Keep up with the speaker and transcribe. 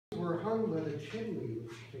were hung by the chimney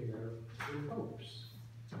with care in hopes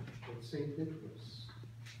that St. Nicholas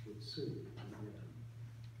would soon arrive.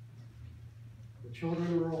 The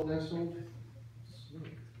children were all nestled snug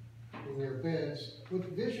in their beds,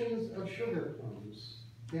 with visions of sugar plums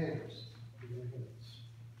danced in their heads.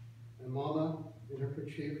 And Mama in her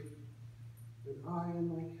kerchief, and I in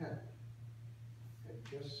my cap, had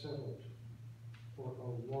just settled for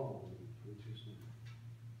a long winter's night.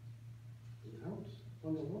 And out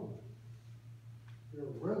on the lawn, there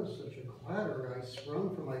arose such a clatter, I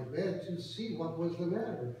sprung from my bed to see what was the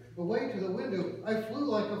matter. Away to the window, I flew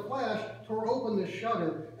like a flash, tore open the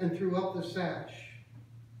shutter, and threw up the sash.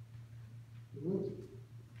 The moon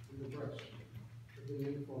in the breast of the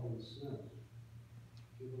new-fallen snow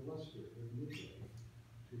gave a luster of music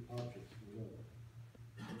to objects below.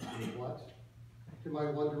 And what, to my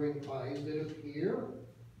wondering eyes, did appear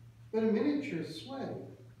but a miniature sleigh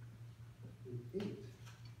with 8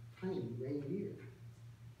 tiny reindeer.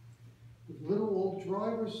 With little old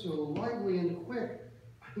drivers so lively and quick,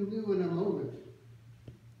 I knew in a moment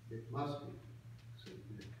it must be St.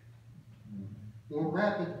 Nick. More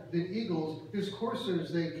rapid than eagles, his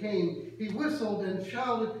coursers they came. He whistled and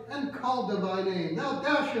shouted and called them by name. Now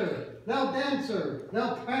Dasher, now Dancer,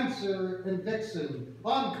 now Prancer and Vixen,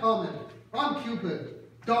 on Comet, on Cupid,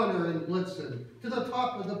 Donner and Blitzen, to the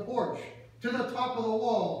top of the porch, to the top of the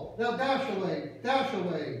wall. Now dash away, dash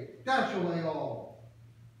away, dash away all.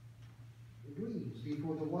 The breeze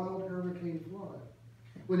before the wild hurricane fly.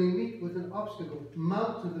 When they meet with an obstacle,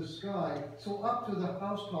 mount to the sky, so up to the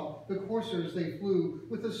housetop the coursers they flew,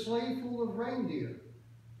 with a sleigh full of reindeer,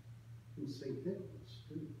 and St. Nicholas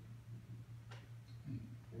too.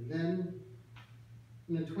 And then,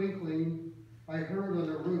 in a twinkling, I heard on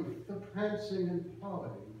the roof the prancing and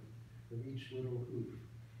pawing of each little hoof.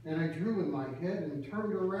 And I drew in my head and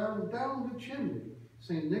turned around down the chimney.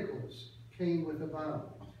 St. Nicholas came with a bound.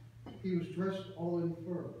 He was dressed all in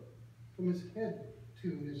fur, from his head to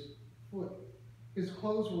his foot. His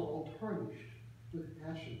clothes were all tarnished with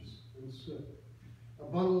ashes and soot. A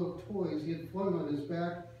bundle of toys he had flung on his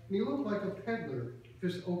back, and he looked like a peddler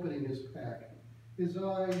just opening his pack. His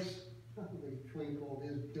eyes, they twinkled,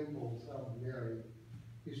 his dimples, how merry.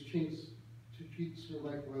 His cheeks were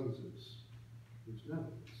like roses, his nose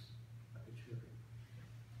like a cherry.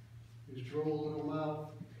 His droll little mouth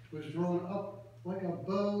was drawn up like a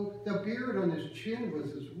bow. The beard on his chin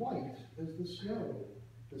was as white as the snow.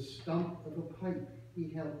 The stump of a pipe he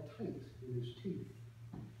held tight in his teeth,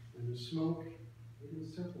 and the smoke it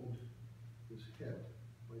encircled his head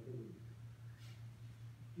like a leaf.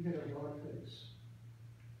 He had a dark face,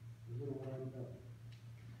 a little round up,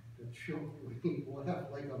 that choked me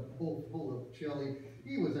laughed like a bowl full of jelly.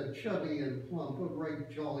 He was a chubby and plump, a right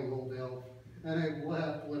jolly old elf, and I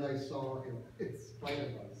laughed when I saw him, in spite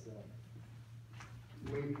of myself.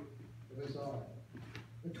 A wink of his eye,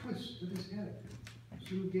 a twist of his head,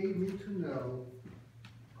 soon gave me to know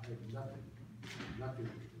I had nothing to do.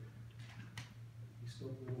 He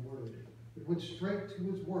spoke no word, but went straight to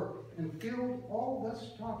his work and filled all the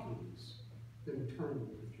stockings, then turned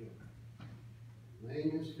with a jerk, laying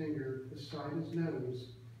his finger beside his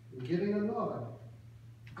nose and giving a nod.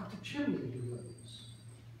 Up the chimney he rose.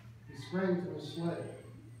 He sprang to his sleigh.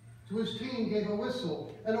 To his team gave a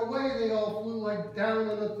whistle, and away they all flew like down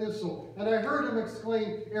on a thistle. And I heard him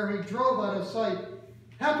exclaim, ere he drove out of sight,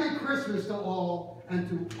 "Happy Christmas to all, and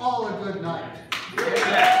to all a good night."